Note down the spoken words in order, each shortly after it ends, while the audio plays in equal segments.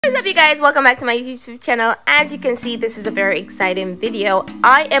What's up, you guys? Welcome back to my YouTube channel. As you can see, this is a very exciting video.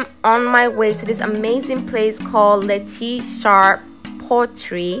 I am on my way to this amazing place called Lettie Stuart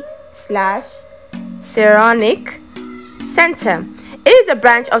Pottery / Ceramic Center. It is a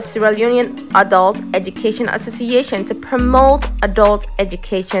branch of Sierra Leone Adult Education Association to promote adult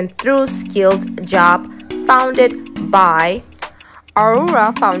education through skilled job, founded by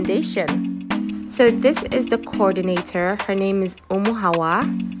Aurora Foundation. So this is the coordinator. Her name is Hawa.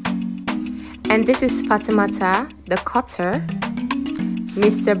 And this is Fatimata, the cutter,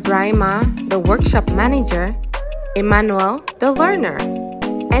 Mr. Brahima, the workshop manager, Emmanuel, the learner.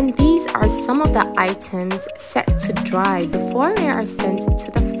 And these are some of the items set to dry before they are sent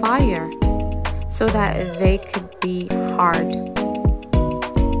to the fire so that they could be hard.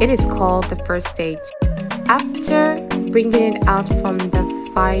 It is called the first stage. After bringing it out from the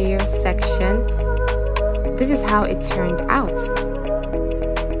fire section, this is how it turned out.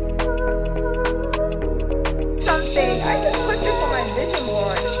 I just put this on my vision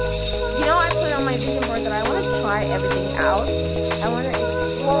board. You know, I put on my vision board that I want to try everything out. I want to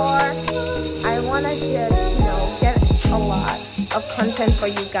explore. I want to just, get a lot of content for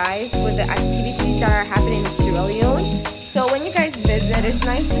you guys with the activities that are happening in Sierra Leone. So when you guys visit, it's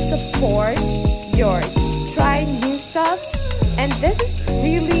nice to support yours. Try new stuff. And this is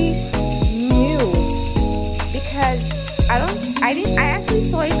really new because I actually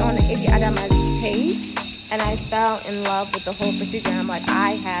saw it on Eddie Adama's page. And I fell in love with the whole procedure. And I'm like,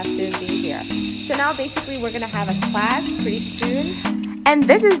 I have to be here. So now basically we're gonna have a class pretty soon. And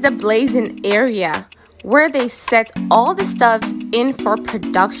this is the blazing area where they set all the stuffs in for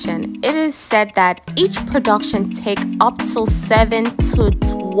production. It is said that each production take up to 7 to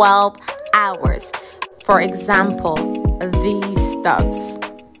 12 hours. For example, these stuffs.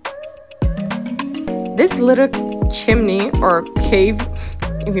 This little chimney or cave,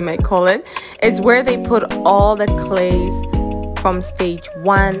 if you might call it, is where they put all the clays from stage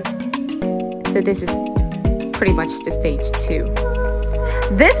 1. So this is pretty much the stage 2.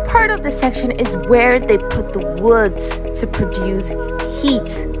 This part of the section is where they put the woods to produce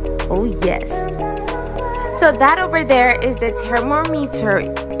heat. Oh yes. So that over there is the thermometer.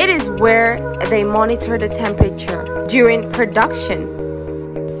 It is where they monitor the temperature during production.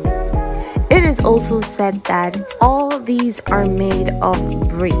 It is also said that all these are made of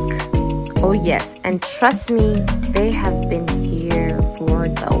brick. Oh yes, and trust me, they have been here for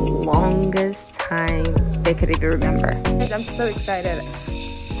the longest time they could even remember. I'm so excited.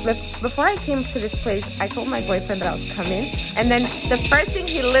 Before I came to this place, I told my boyfriend that I was coming, and then the first thing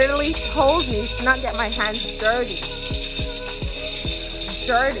he literally told me is to not get my hands dirty.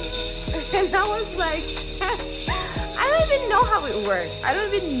 And I was like, I don't even know how it works. I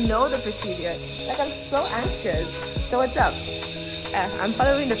don't even know the procedure. Like, I'm so anxious. So what's up? I'm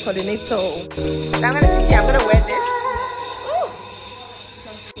following the coordinator. Now I'm gonna teach you. I'm gonna wear this.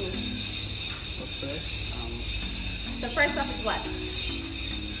 The first stuff is what?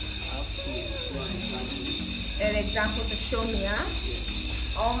 An example to show me, huh?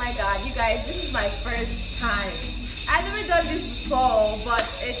 Oh my god, you guys, this is my first time. I've never done this before, but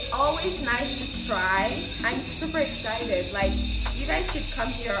it's always nice to try. I'm super excited. Like, you guys should come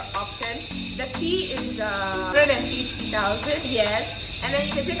here often. The fee is 150,000, yes. And then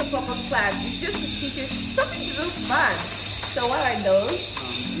you can take a proper class. It's just to teach you something to do fun. So what are those?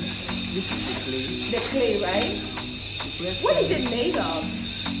 This is the clay. The clay, right? What is it made of?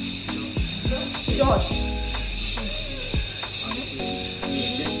 George.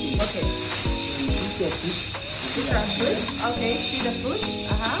 Okay. These are fruit. Okay, see the fruit?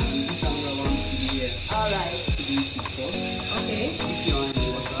 Alright. Okay.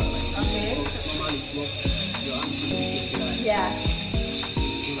 Okay. Yeah.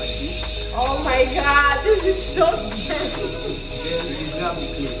 Oh my god, this is so scary.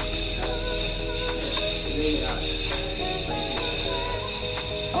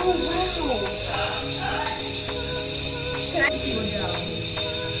 Oh wow. Can I go down?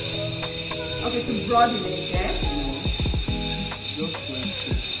 Okay, to broaden it, yeah? Just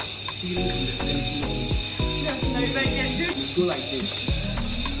feel in the center. Just go like this.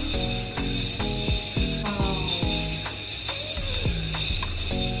 Wow.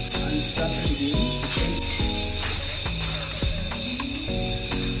 And start again.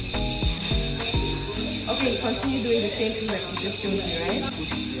 Okay, continue doing the same thing that you just showed me, right?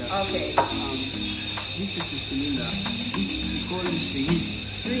 Okay. This is a cylinder. This we call this a heat.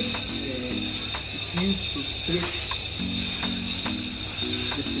 It's used to stretch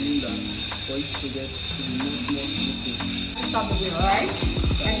the cylinder for it to get to be much more smooth. Stop the wheel, right?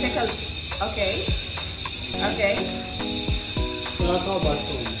 And take a... Okay. Okay. So how about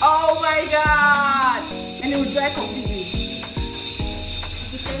my god! And it will dry completely.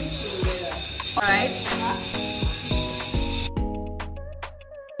 Alright.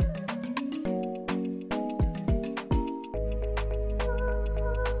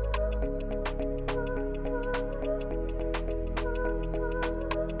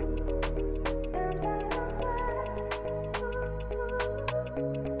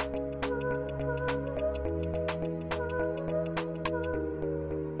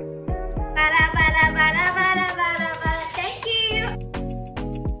 Thank you.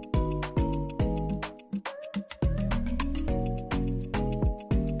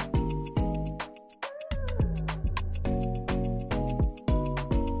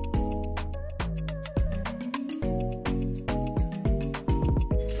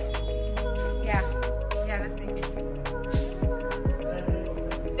 Yeah, that's me.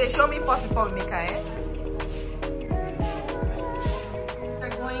 They show me pot before we make her, eh? We're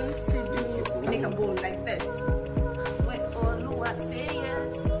going to make a bowl like this. With Oluwa say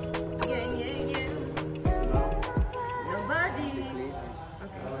yes. Yeah. Nobody.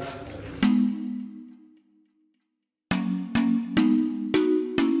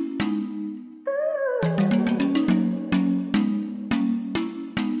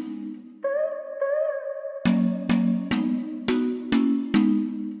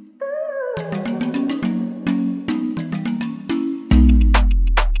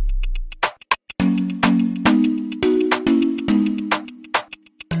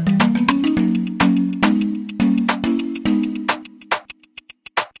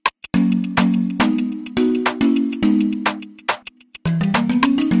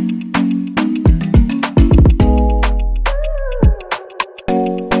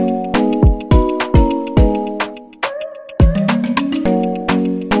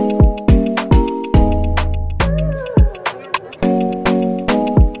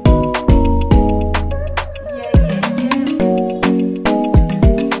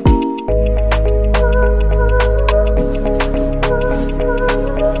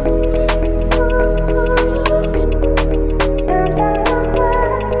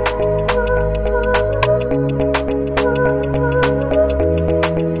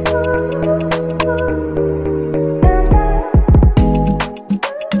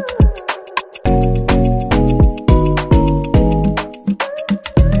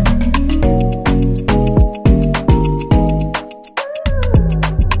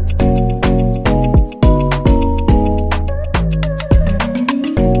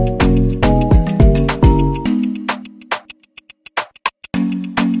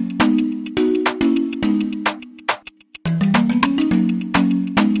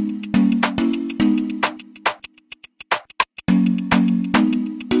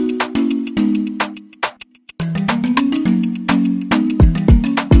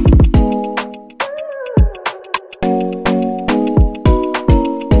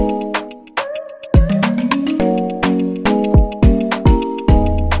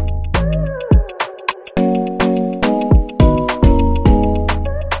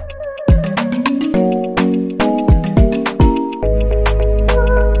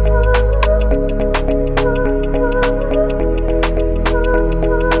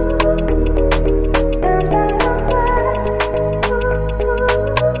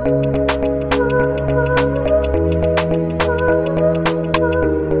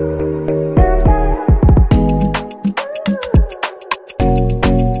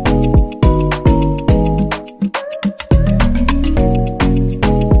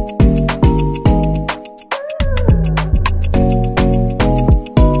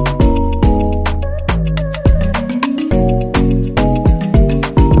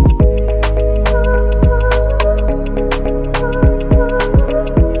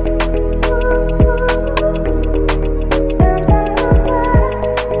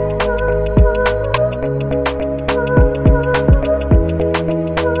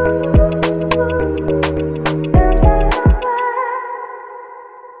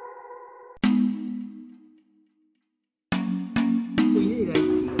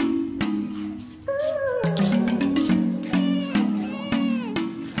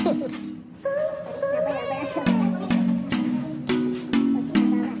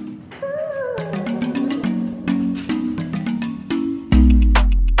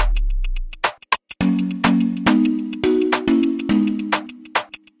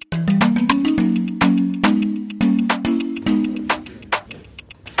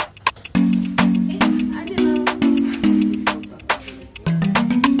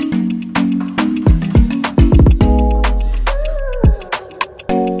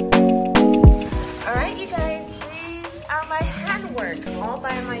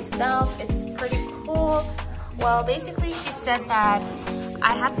 myself. It's pretty cool. Well, basically she said that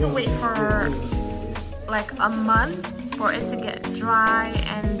I have to wait for like a month for it to get dry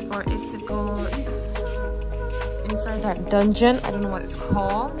and for it to go inside that dungeon. I don't know what it's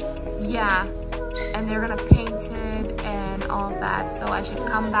called. Yeah, and they're gonna paint it and all that, so I should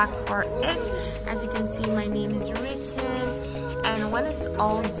come back for it. As you can see, my name is written, and when it's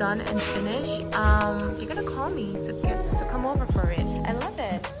all done and finished, you're gonna call me to come over for it. I love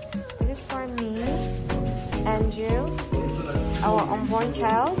it. This is for me, Andrew, our unborn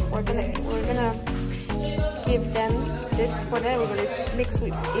child. We're gonna give them this for them. We're gonna mix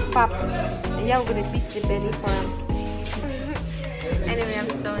with ipap, and yeah, we're gonna beat the belly for them. Anyway,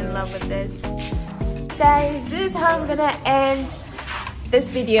 I'm so in love with this. Guys, this is how I'm gonna end this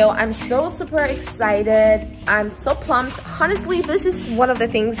video. I'm so super excited. I'm so pumped. Honestly, this is one of the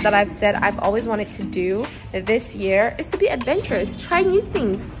things that I've said I've always wanted to do this year, is to be adventurous, try new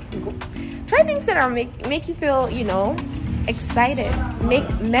things, try things that are make you feel, you know, excited, make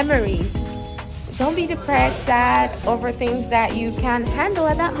memories. Don't be depressed, sad over things that you can't handle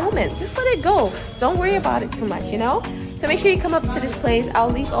at that moment. Just let it go. Don't worry about it too much, you know? So make sure you come up to this place.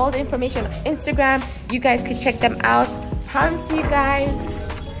 I'll leave all the information on Instagram. You guys can check them out. Promise you guys,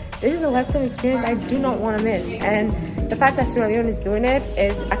 this is a lifetime experience I do not want to miss. And the fact that Sierra Leone is doing it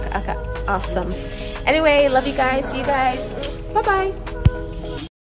is awesome. Anyway, love you guys. See you guys. Bye-bye.